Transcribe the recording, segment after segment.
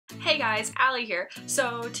Hey guys, Allie here.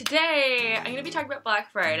 So today I'm going to be talking about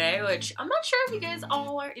Black Friday, which I'm not sure if you guys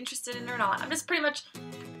all are interested in or not. I'm just pretty much,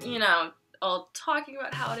 all talking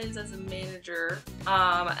about how it is as a manager,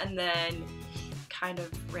 and then kind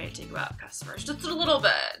of ranting about customers. Just a little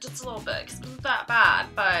bit, because it's not that bad,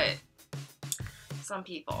 but some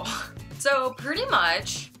people. So pretty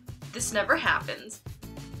much, this never happens.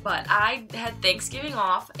 But I had Thanksgiving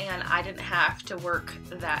off and I didn't have to work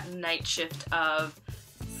that night shift of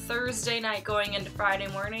Thursday night going into Friday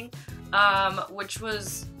morning, which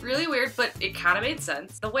was really weird, but it kind of made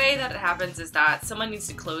sense. The way that it happens is that someone needs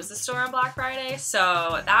to close the store on Black Friday,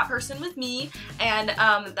 so that person was me, and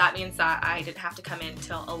that means that I didn't have to come in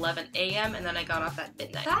till 11 a.m. and then I got off at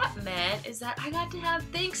midnight. That meant is that I got to have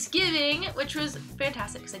Thanksgiving, which was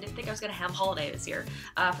fantastic because I didn't think I was going to have a holiday this year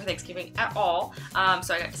for Thanksgiving at all.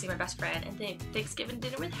 So I got to see my best friend and Thanksgiving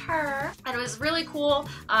dinner with her, and it was really cool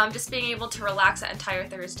just being able to relax that entire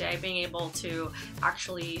Thursday, being able to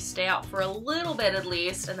actually stay out for a little bit at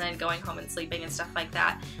least, and then going home and sleeping and stuff like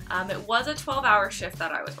that. It was a 12-hour shift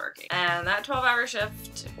that I was working, and that 12-hour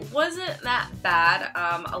shift wasn't that bad.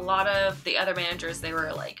 A lot of the other managers, they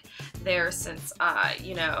were like there since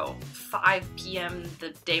 5 p.m. the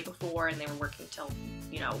day before, and they were working till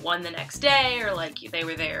 1 the next day, or like they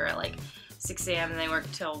were there at like 6 a.m. and they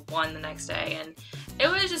worked till 1 the next day, and it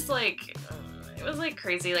was just like it was like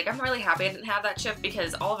crazy. Like, I'm really happy I didn't have that shift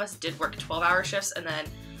because all of us did work 12-hour shifts, and then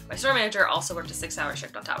my store manager also worked a 6-hour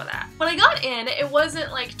shift on top of that. When I got in, it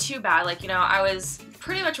wasn't like too bad. Like, I was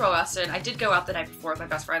pretty much well rested. I did go out the night before with my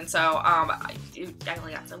best friend, so I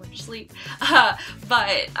only got so much sleep.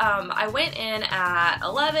 But I went in at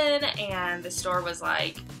 11 and the store was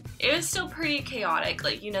like, it was still pretty chaotic.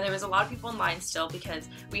 Like, there was a lot of people in line still because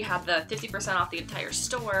we had the 50% off the entire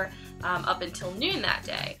store up until noon that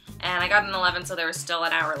day. And I got in 11, so there was still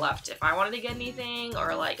an hour left if I wanted to get anything,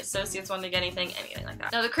 or like associates wanted to get anything like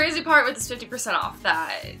that. Now the crazy part with this 50% off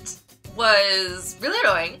that was really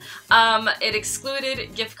annoying, it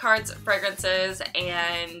excluded gift cards, fragrances,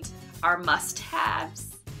 and our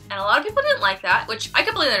must-haves. And a lot of people didn't like that, which I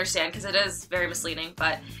completely understand because it is very misleading,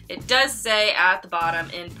 but it does say at the bottom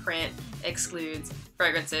in print, excludes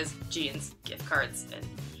fragrances, jeans, gift cards, and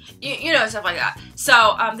stuff like that.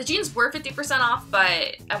 So the jeans were 50% off,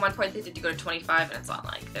 but at one point they did go to 25, and it's on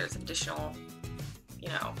like there's additional,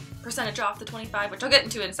 percentage off the 25, which I'll get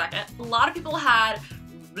into in a second. A lot of people had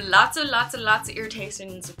lots of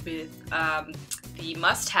irritations with the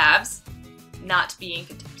must-haves not being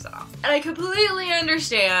 50% off. And I completely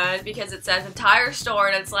understand because it says entire store,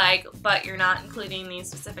 and it's like, but you're not including these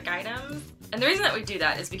specific items. And the reason that we do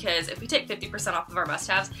that is because if we take 50% off of our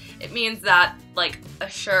must-haves, it means that like a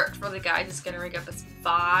shirt for the guys is gonna ring up as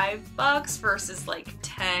 $5 versus like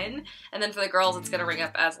 10, and then for the girls it's gonna ring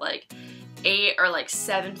up as like 8 or like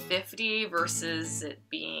 $7.50 versus it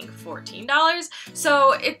being $14.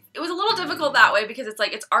 So it was a little difficult that way because it's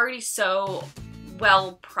like it's already so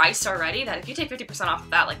well priced already that if you take 50% off of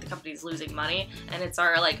that, like the company's losing money, and it's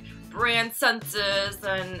our like brand senses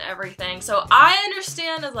and everything. So I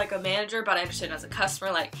understand as like a manager, but I understand as a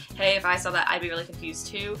customer, like, hey, if I saw that, I'd be really confused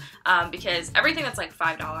too, because everything that's like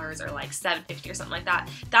 $5 or like $7.50 or something like that,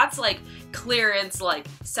 that's like clearance, like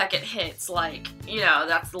second hits, like,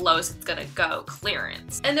 that's the lowest it's gonna go,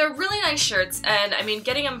 clearance. And they're really nice shirts, and I mean,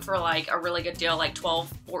 getting them for like a really good deal, like $12,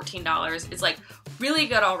 $14 is like really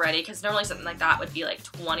good already, because normally something like that would be like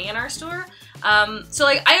 $20 in our store. So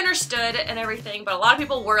like I understood and everything, but a lot of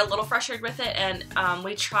people were a little frustrated with it, and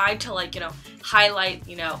we tried to like, highlight,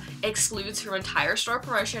 excludes from entire store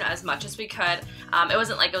promotion as much as we could. It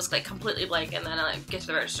wasn't like it was like completely blank and then like get to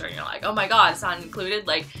the register and you're like, oh my god, it's not included.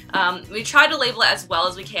 Like we tried to label it as well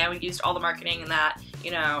as we can. We used all the marketing and that,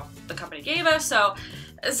 the company gave us. So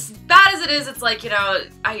as bad as it is, it's like,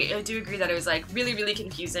 I do agree that it was like really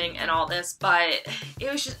confusing and all this, but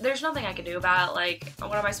it was just, there's nothing I could do about it. Like,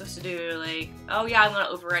 what am I supposed to do? Like, oh yeah, I'm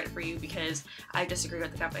gonna overwrite it for you because I disagree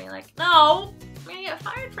with the company. Like, no, I'm gonna get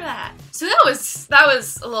fired for that. So that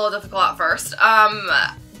was a little difficult at first.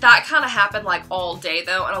 That kind of happened like all day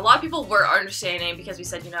though, and a lot of people were understanding because we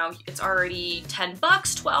said, it's already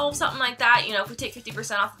 $10, 12, something like that. If we take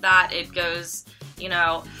 50% off of that, it goes,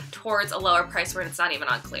 towards a lower price where it's not even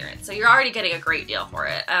on clearance. So you're already getting a great deal for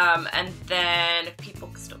it. And then if people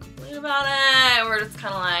still complain about it, we're just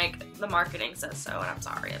kind of like, the marketing says so, and I'm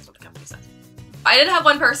sorry, that's what the company says. I did have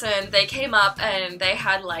one person, they came up and they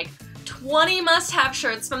had like 20 must-have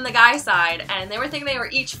shirts from the guy side, and they were thinking they were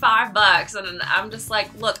each $5, and I'm just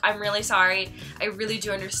like, look, I'm really sorry. I really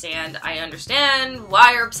do understand. I understand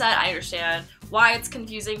why you're upset. I understand why it's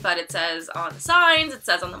confusing, but it says on the signs, it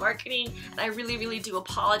says on the marketing, and I really, really do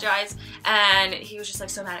apologize. And he was just like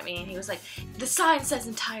so mad at me, and he was like, the sign says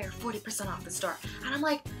entire 40% off the store. And I'm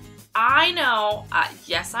like, I know,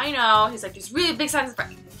 yes I know. He's like, there's really big signs in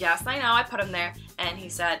front. Yes I know, I put them there. And he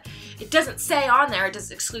said, it doesn't say on there, it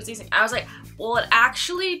just excludes these things. I was like, well it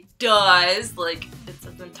actually does. Like, it's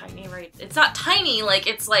something tiny, right? It's not tiny, like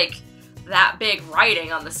it's like that big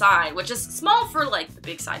writing on the sign, which is small for like the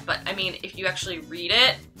big sign, but I mean if you actually read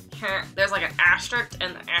it, there's like an asterisk,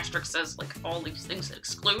 and the asterisk says like all these things it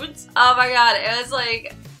excludes. Oh my god, it was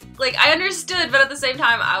like I understood, but at the same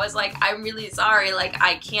time I was like, I'm really sorry, like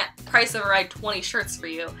I can't price override 20 shirts for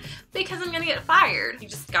you because I'm gonna get fired. He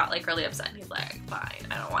just got like really upset, and he's like, fine,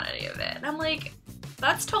 I don't want any of it. And I'm like,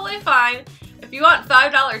 that's totally fine. If you want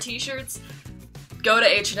 $5 t-shirts, go to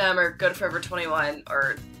H&M or go to Forever 21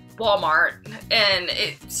 or Walmart. And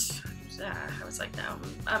I was like, no,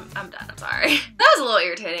 I'm done, I'm sorry. That was a little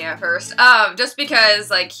irritating at first, just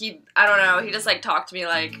because like I don't know, he just like talked to me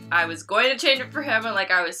like I was going to change it for him and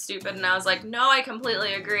like I was stupid, and I was like, no, I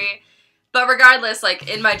completely agree. But regardless, like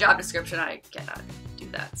in my job description, I cannot do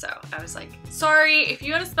that. So I was like, sorry, if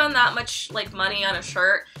you want to spend that much like money on a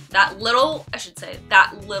shirt, that little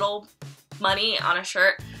money on a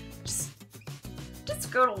shirt, just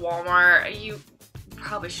go to Walmart. You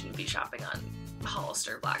probably shouldn't be shopping on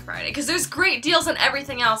Hollister Black Friday because there's great deals on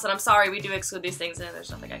everything else, and I'm sorry, we do exclude these things and there's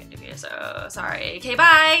nothing I can do for you, so sorry. Okay,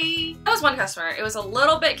 bye! That was one customer. It was a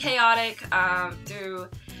little bit chaotic through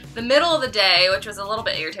the middle of the day, which was a little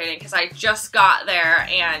bit irritating because I just got there,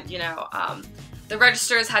 and you know, the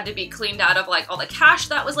registers had to be cleaned out of like all the cash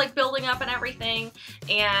that was like building up and everything,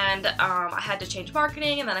 and I had to change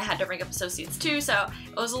marketing, and then I had to ring up associates too, so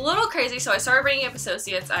it was a little crazy. So I started ringing up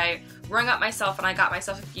associates, I rung up myself, and I got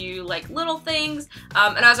myself a few like little things,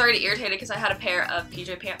 and I was already irritated because I had a pair of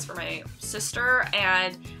PJ pants for my sister,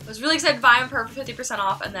 and I was really excited to buy them for 50%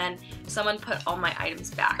 off, and then someone put all my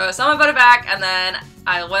items back. So someone put it back, and then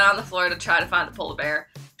I went on the floor to try to find the polar bear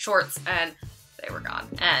shorts, and they were gone,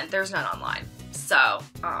 and there's none online. So,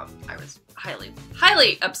 I was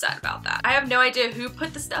highly upset about that. I have no idea who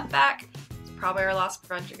put the stuff back. It's probably our loss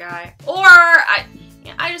prevention guy. Or, I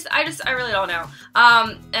really don't know.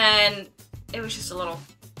 And it was just a little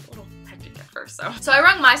hectic at first, so I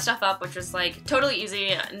rung my stuff up, which was like totally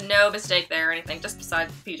easy, no mistake there or anything, just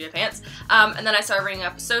besides PJ pants. And then I started ringing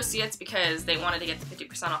up associates because they wanted to get the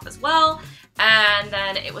 50% off as well. And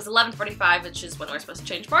then it was 11:45, which is when we're supposed to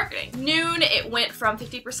change marketing. Noon, it went from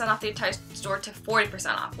 50% off the entire store to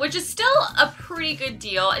 40% off, which is still a pretty good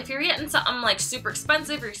deal. If you're getting something like super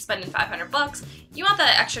expensive or you're spending 500 bucks, you want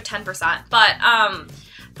that extra 10%. But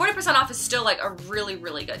 40% off is still like a really,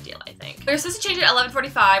 really good deal, I think. They're supposed to change it at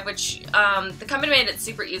 11:45, which the company made it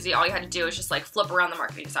super easy. All you had to do was just like flip around the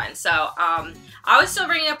marketing sign. So I was still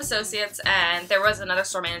ringing up associates, and there was another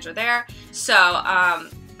store manager there. So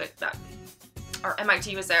or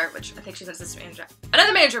MIT was there, which I think she's an assistant manager.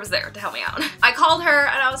 Another manager was there to help me out. I called her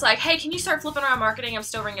and I was like, hey, can you start flipping around marketing? I'm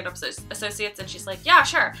still ringing up associates. And she's like, yeah,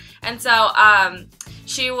 sure. And so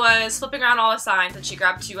she was flipping around all the signs, and she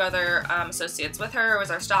grabbed two other associates with her. It was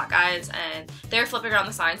our stock guys, and they were flipping around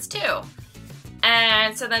the signs too.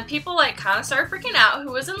 And so then people like kind of started freaking out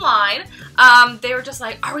who was in line. They were just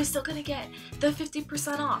like, are we still gonna get the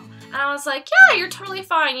 50% off? And I was like, yeah, you're totally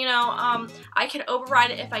fine, you know, I can override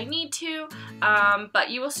it if I need to, but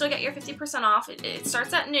you will still get your 50% off. It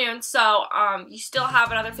starts at noon, so you still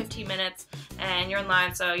have another 15 minutes and you're in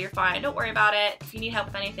line, so you're fine. Don't worry about it. If you need help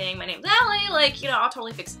with anything, my name's Allie, like, you know, I'll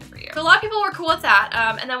totally fix it for you. So a lot of people were cool with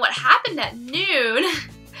that, and then what happened at noon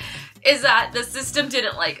is that the system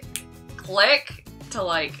didn't like click to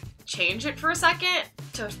like change it for a second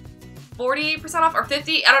to 40% off or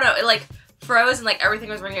 50, I don't know, it like froze and like everything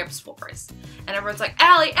was ringing up as full price. And everyone's like,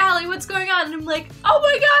 Allie, what's going on? And I'm like, oh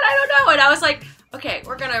my god, I don't know. And I was like, okay,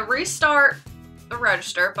 we're gonna restart the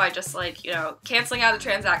register by just like, you know, canceling out a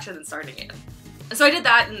transaction and starting again. And so I did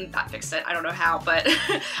that, and that fixed it. I don't know how, but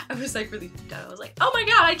I was like really freaked out. I was like, oh my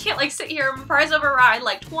god, I can't like sit here and price override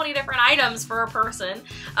like 20 different items for a person.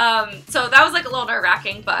 So that was like a little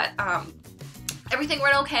nerve-wracking, but everything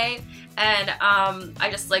went okay. And I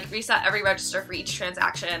just like reset every register for each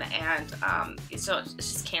transaction, and so it's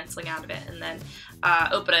just canceling out of it and then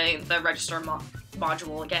opening the register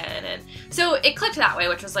module again, and so it clicked that way,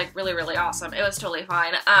 which was like really, really awesome. It was totally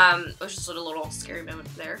fine. It was just a little scary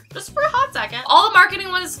moment there, just for a hot second. All the marketing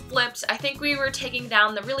was flipped. I think we were taking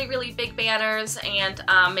down the really, really big banners and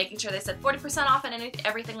making sure they said 40% off and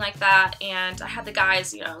everything like that, and I had the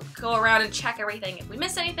guys, you know, go around and check everything if we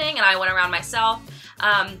missed anything, and I went around myself.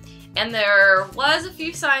 And there was a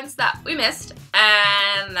few signs that we missed,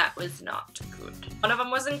 and that was not good. One of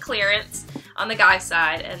them was in clearance on the guy's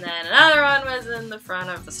side, and then another one was in the front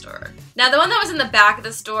of the store. Now, the one that was in the back of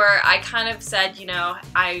the store, I kind of said, you know,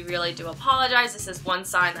 I really do apologize. This is one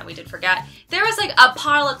sign that we did forget. There was like a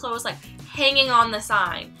pile of clothes like hanging on the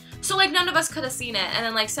sign. So like none of us could have seen it, and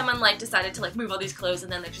then like someone like decided to like move all these clothes,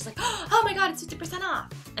 and then they're just like, oh my god, it's 50%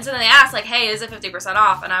 off. And so then they asked like, hey, is it 50%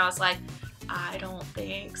 off? And I was like, I don't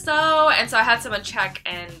think so. And so I had someone check,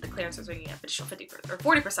 and the clearance was making an additional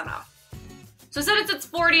 40% off. So since it's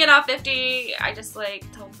 40 and not 50, I just like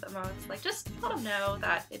told them, I was like, just let them know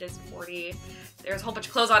that it is 40. There's a whole bunch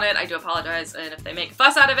of clothes on it. I do apologize, and if they make a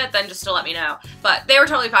fuss out of it, then just to let me know. But they were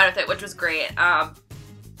totally fine with it, which was great.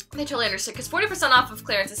 They totally understood, because 40% off of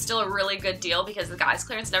clearance is still a really good deal, because the guys'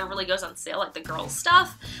 clearance never really goes on sale like the girls'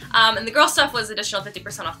 stuff. And the girls' stuff was additional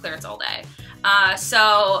 50% off clearance all day.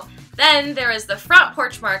 So then there is the front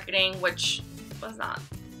porch marketing, which was not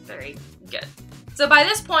very good. So by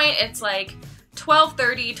this point, it's like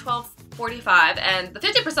 12:30, 12:45, and the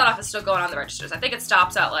 50% off is still going on the registers. I think it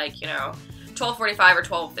stops at like, you know, 12:45 or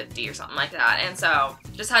 12:50 or something like that. And so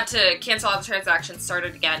just had to cancel all the transactions, start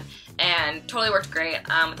it again, and totally worked great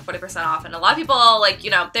with the 40% off. And a lot of people, like, you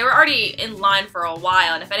know, they were already in line for a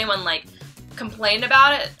while, and if anyone like complained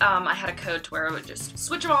about it, I had a code to where it would just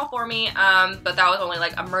switch them all for me, but that was only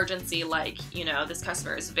like emergency, like, you know, this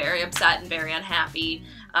customer is very upset and very unhappy.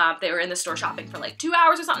 They were in the store shopping for like 2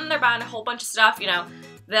 hours or something, they're buying a whole bunch of stuff, you know,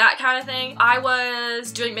 that kind of thing. I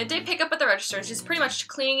was doing midday pickup at the register, just pretty much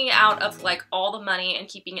cleaning out of like all the money and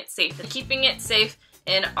keeping it safe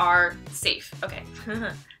in our safe. Okay.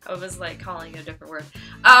 I was like calling it a different word.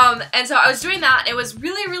 And so I was doing that, and it was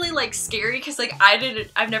really, really like scary, because like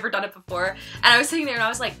I've never done it before, and I was sitting there and I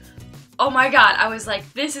was like, oh my god, I was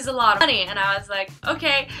like, this is a lot of money, and I was like,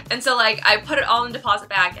 okay. And so like I put it all in deposit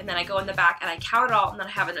bag, and then I go in the back and I count it all, and then I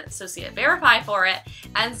have an associate verify for it.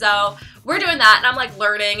 And so we're doing that, and I'm like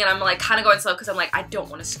learning, and I'm like kind of going slow, because I'm like, I don't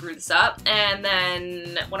want to screw this up. And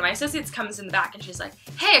then one of my associates comes in the back, and she's like,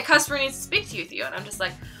 hey, a customer needs to speak to you with you. And I'm just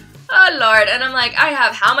like, oh lord. And I'm like, I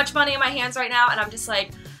have how much money in my hands right now? And I'm just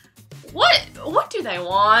like, what do they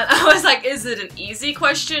want? I was like, is it an easy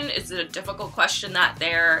question? Is it a difficult question that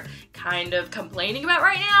they're kind of complaining about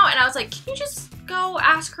right now? And I was like, can you just go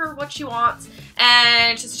ask her what she wants?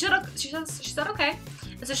 And she said okay.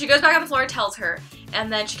 And so she goes back on the floor and tells her,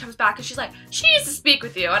 and then she comes back and she's like, she needs to speak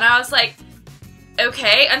with you. And I was like,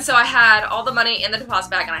 okay. And so I had all the money in the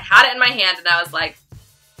deposit bag, and I had it in my hand, and I was like,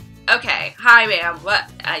 okay, hi ma'am,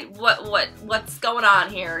 what's going on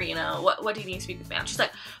here, you know, what do you need to speak with, ma'am? She's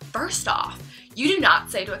like, first off, you do not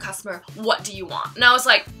say to a customer, what do you want? And I was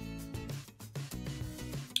like,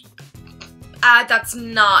 that's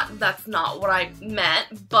not what I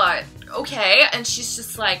meant, but okay. And she's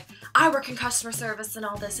just like, I work in customer service and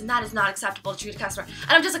all this, and that is not acceptable to treat a customer.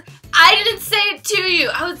 And I'm just like, I didn't say it to you.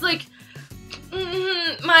 I was like,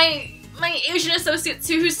 my Asian associate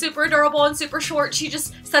too, who's super adorable and super short, she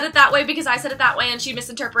just said it that way because I said it that way, and she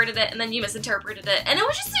misinterpreted it, and then you misinterpreted it, and it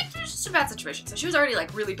was just a bad situation. So she was already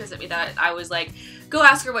like really pissed at me that I was like, go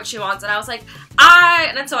ask her what she wants, and I was like,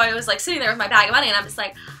 and then so I was like sitting there with my bag of money, and I'm just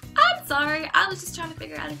like, I'm sorry, I was just trying to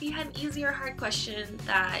figure out if you had an easy or hard question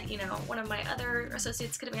that, you know, one of my other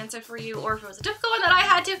associates could have answered for you, or if it was a difficult one that I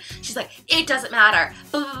had to. She's like, it doesn't matter,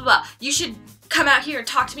 blah, blah, blah, blah. You should come out here and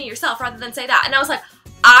talk to me yourself rather than say that. And I was like,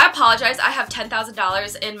 I apologize, I have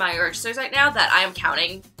 $10,000 in my registers right now that I am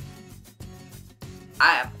counting.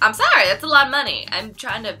 I'm sorry, that's a lot of money.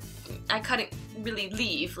 I couldn't really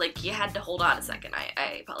leave, like, you had to hold on a second.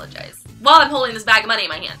 I apologize. While I'm holding this bag of money in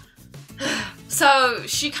my hand. So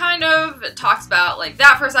she kind of talks about like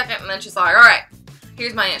that for a second, and then she's like, alright,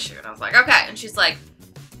 here's my issue. And I was like, okay. And she's like,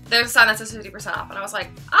 there's a sign that says 50% off. And I was like,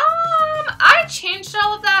 I changed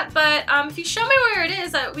all of that, but if you show me where it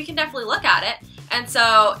is, we can definitely look at it. And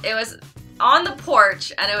so it was on the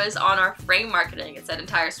porch, and it was on our frame marketing. It said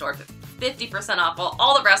entire store 50% off, while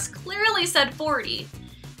all the rest clearly said 40.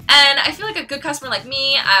 And I feel like a good customer like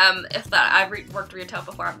me, if I've worked retail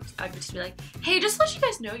before, I'd just be like, hey, just to let you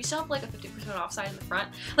guys know, you still have like a 50% off sign in the front.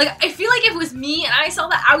 Like, I feel like if it was me and I saw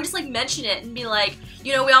that, I would just like mention it and be like,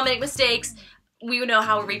 you know, we all make mistakes. We know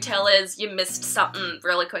how retail is. You missed something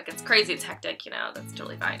really quick. It's crazy. It's hectic, you know, that's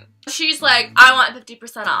totally fine. She's like, I want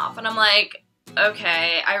 50% off. And I'm like,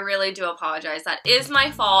 okay, I really do apologize. That is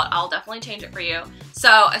my fault. I'll definitely change it for you.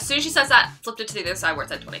 So as soon as she says that, flipped it to the other side where it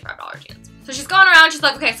said $25 jeans. So she's going around, she's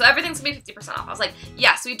like, okay, so everything's gonna be 50% off. I was like,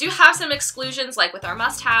 yes, we do have some exclusions, like with our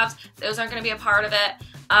must-haves. Those aren't gonna be a part of it.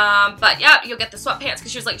 But yeah, you'll get the sweatpants,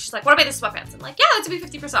 because she's like, what about these sweatpants? I'm like, yeah, that's gonna be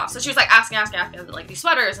 50% off. So she was like asking, like these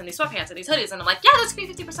sweaters and these sweatpants and these hoodies, and I'm like, yeah, that's gonna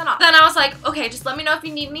be 50% off. Then I was like, okay, just let me know if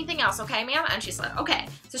you need anything else, okay, ma'am? And she's like, okay.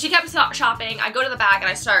 So she kept shopping. I go to the back and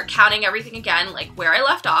I start counting everything again, like where I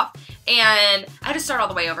left off, and I had to start all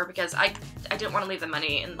the way over because I didn't want to leave the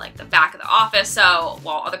money in like the back of the office, so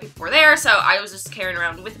while other people were there, so I was just carrying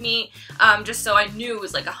around with me, just so I knew it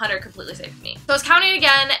was like 100 completely safe for me. So I was counting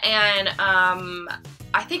again, and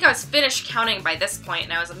I think I was finished counting by this point,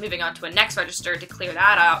 and I was moving on to a next register to clear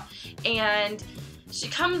that out, and she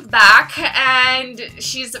comes back, and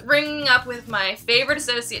she's ringing up with my favorite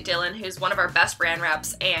associate, Dylan, who's one of our best brand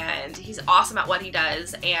reps, and he's awesome at what he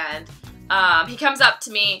does, and he comes up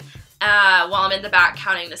to me while I'm in the back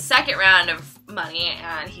counting the second round of money,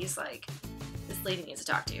 and he's like, this lady needs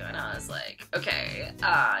to talk to you. And I was like, okay,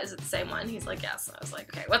 is it the same one? He's like, yes. And I was like,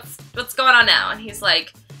 okay, what's going on now? And he's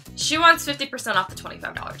like, she wants 50% off the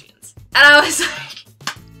 $25 jeans. And I was like,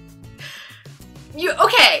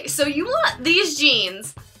 okay, so you want these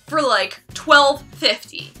jeans for like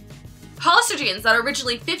 $12.50. Hollister jeans that are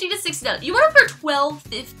originally $50 to $60. You want them for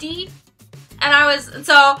 $12.50? And I was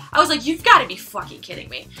like, you've got to be fucking kidding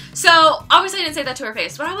me. So obviously I didn't say that to her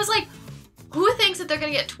face, but I was like, who thinks that they're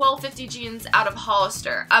gonna get $12.50 jeans out of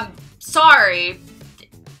Hollister? I'm sorry,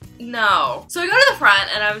 no. So I go to the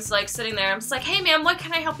front, and I was like sitting there, I'm just like, hey ma'am, what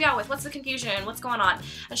can I help you out with? What's the confusion? What's going on?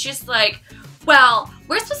 And she's like, well,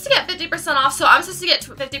 we're supposed to get 50% off, so I'm supposed to get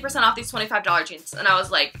 50% off these $25 jeans. And I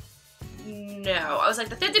was like, no. I was like,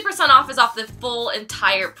 the 50% off is off the full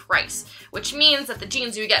entire price, which means that the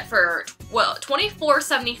jeans you get for, well,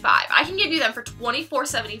 $24.75. I can give you them for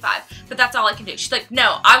 $24.75, but that's all I can do. She's like,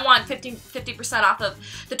 no, I want 50% off of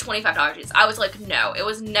the $25 jeans. I was like, no, it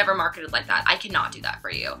was never marketed like that. I cannot do that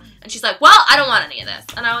for you. And she's like, well, I don't want any of this.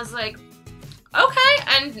 And I was like, okay.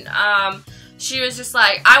 And she was just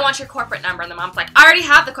like, I want your corporate number. And the mom's like, I already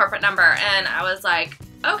have the corporate number. And I was like,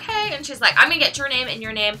 okay. And she's like, I'm gonna get your name and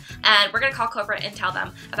your name, and we're gonna call corporate and tell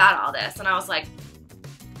them about all this. And I was like,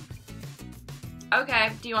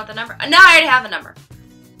 okay, do you want the number? No, I already have the number.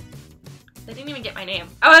 They didn't even get my name.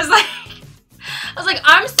 I was like,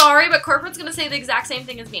 I'm sorry, but corporate's gonna say the exact same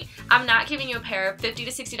thing as me. I'm not giving you a pair of $50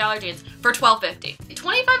 to $60 jeans for $12.50.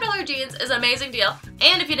 $25 jeans is an amazing deal,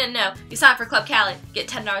 and if you didn't know, you sign up for Club Cali, get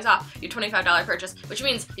 $10 off your $25 purchase, which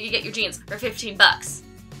means you can get your jeans for 15 bucks,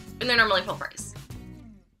 and they're normally full price.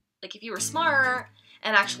 Like, if you were smart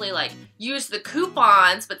and actually like use the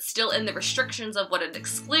coupons but still in the restrictions of what it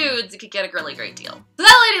excludes, you could get a really great deal. So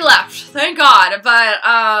that lady left, thank God, but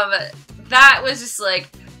that was just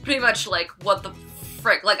like pretty much like, what the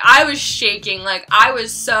frick, like I was shaking, like I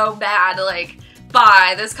was so bad, like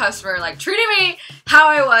by this customer like treating me how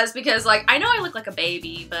I was, because like I know I look like a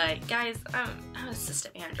baby, but guys, I'm an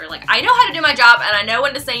assistant manager, like I know how to do my job and I know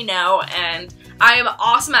when to say no, and I am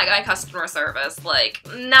awesome at my customer service, like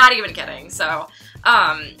not even kidding. So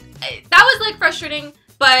that was like frustrating,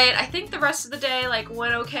 but I think the rest of the day like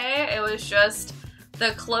went okay. It was just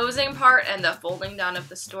the closing part and the folding down of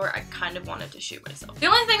the store, I kind of wanted to shoot myself. The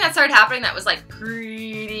only thing that started happening that was like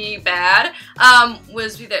pretty bad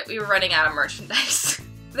was that we were running out of merchandise.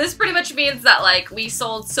 This pretty much means that like we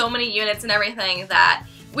sold so many units and everything that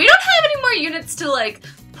we don't have any more units to like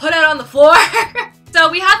put out on the floor. So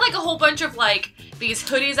we had like a whole bunch of like these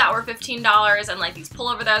hoodies that were $15 and like these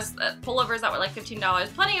pullovers that were like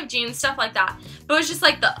 $15, plenty of jeans, stuff like that. But it was just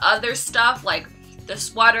like the other stuff, like the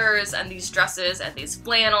sweaters and these dresses and these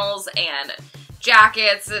flannels and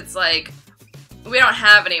jackets. It's like we don't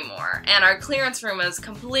have any more, and our clearance room was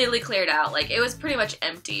completely cleared out. Like it was pretty much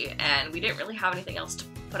empty, and we didn't really have anything else to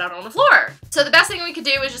put out on the floor. So the best thing we could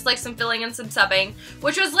do was just like some filling and some subbing,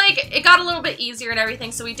 which was like, it got a little bit easier and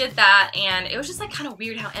everything, so we did that, and it was just like kind of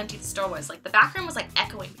weird how empty the store was. Like the back room was like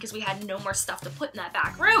echoing because we had no more stuff to put in that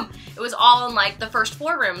back room. It was all in like the first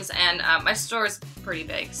 4 rooms, and my store is pretty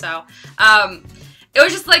big, so it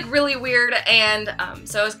was just like really weird. And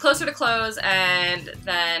so it was closer to close, and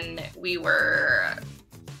then we were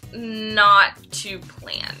not to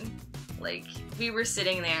plan. Like we were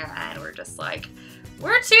sitting there and we're just like,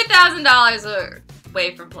 we're $2,000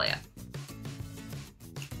 away from plan.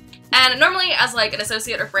 And normally as like an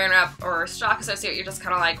associate or brand rep or stock associate, you're just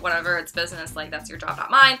kind of like, whatever, it's business, like that's your job, not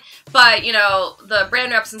mine. But you know, the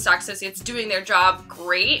brand reps and stock associates doing their job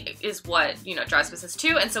great is what, you know, drives business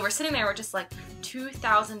too. And so we're sitting there, we're just like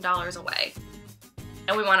 $2,000 away.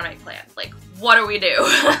 And we want to make plans. Like, what do we do?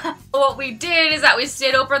 What we did is that we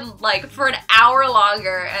stayed open like for an hour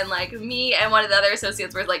longer, and like me and one of the other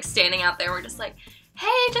associates were like standing out there. We're just like,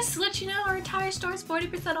 hey, just to let you know, our entire store is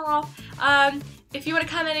 40% off. If you want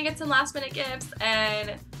to come in and get some last minute gifts.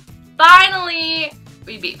 And finally,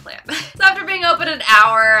 we beat plan. So after being open an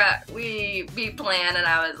hour, we beat plan, and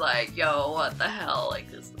I was like, yo, what the hell?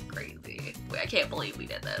 Like, this is crazy. I can't believe we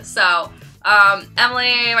did this. So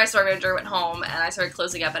Emily, my store manager, went home, and I started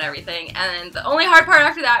closing up and everything. And the only hard part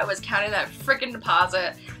after that was counting that freaking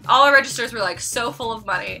deposit. All our registers were like so full of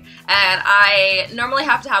money, and I normally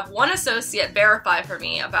have to have one associate verify for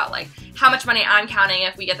me about like how much money I'm counting.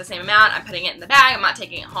 If we get the same amount, I'm putting it in the bag. I'm not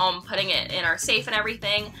taking it home, putting it in our safe and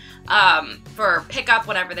everything for pickup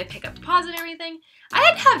whenever they pick up deposit and everything. I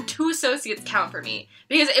had to have 2 associates count for me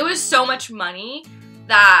because it was so much money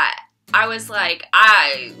that I was like,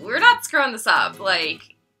 we're not screwing this up.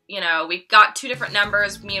 Like, you know, we got 2 different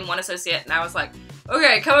numbers, me and one associate, and I was like,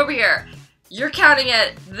 okay, come over here. You're counting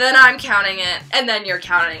it, then I'm counting it, and then you're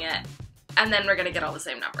counting it, and then we're gonna get all the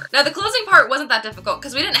same number. Now, the closing part wasn't that difficult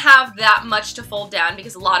because we didn't have that much to fold down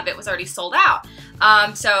because a lot of it was already sold out.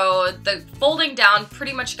 So the folding down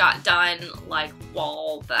pretty much got done like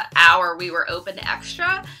while the hour we were open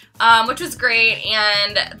extra, which was great,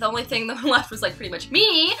 and the only thing that left was like pretty much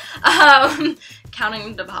me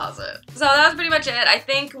counting deposit. So that was pretty much it. I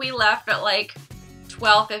think we left at like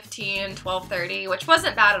 12:15, 12:30, which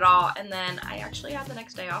wasn't bad at all, and then I actually had the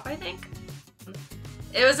next day off, I think.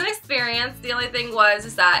 It was an experience. The only thing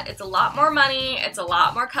is that it's a lot more money, it's a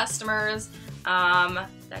lot more customers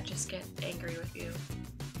that just get angry with you.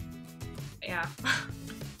 Yeah.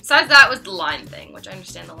 Besides that was the line thing, which I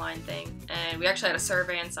understand the line thing, and we actually had a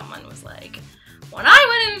survey and someone was like, when I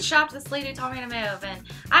went in and shopped, this lady told me to move, and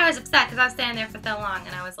I was upset because I was standing there for so long,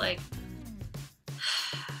 and I was like,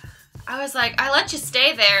 I let you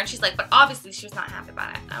stay there, and she's like, but obviously she was not happy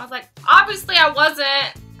about it. And I was like, obviously I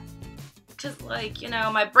wasn't, because like, you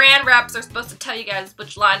know, my brand reps are supposed to tell you guys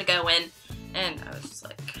which line to go in, and I was just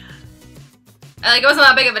like, it wasn't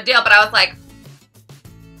that big of a deal, but I was like,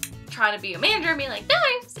 trying to be a manager and be like, no,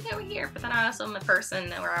 I'm sitting over here, but then I also am a person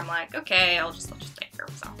where I'm like, okay, I'll just let you stay here,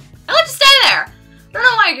 so I let you stay there. I don't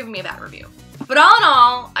know why you're giving me a bad review. But all in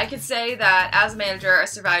all, I could say that as a manager, I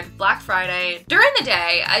survived Black Friday. During the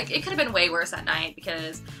day, it could have been way worse at night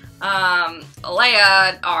because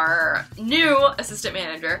Alea, our new assistant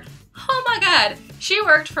manager, oh my god, she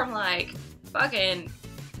worked from like fucking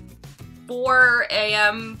 4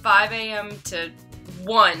 a.m., 5 a.m. to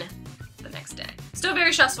 1 the next day. Still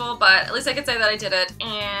very stressful, but at least I could say that I did it,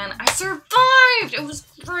 and I survived! It was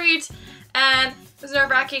great, and it was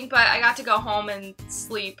nerve-wracking, but I got to go home and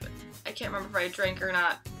sleep. I can't remember if I drank or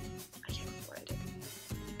not. I can't remember what I did.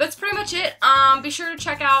 But that's pretty much it. Be sure to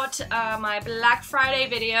check out my Black Friday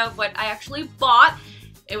video of what I actually bought.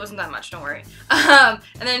 It wasn't that much, don't worry. And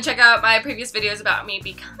then check out my previous videos about me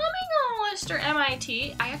becoming a Hollister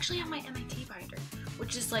MIT. I actually have my MIT binder,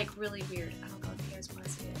 which is like really weird. I don't know if you guys want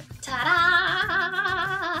to see it. Ta-da!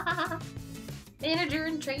 Manager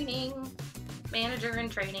in training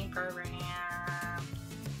program.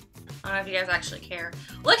 I don't know if you guys actually care.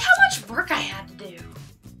 Look how much work I had to do.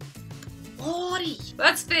 Lordy.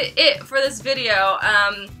 That's it for this video.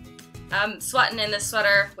 I'm sweating in this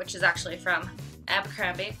sweater, which is actually from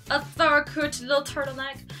Abercrombie. A thorough cute little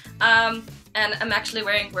turtleneck. And I'm actually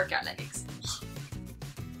wearing workout leggings.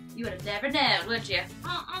 You would have never known, would you?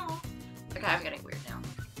 Okay, I'm getting weird now.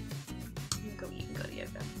 You can go eat and go to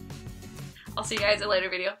yoga. I'll see you guys in a later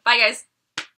video. Bye, guys.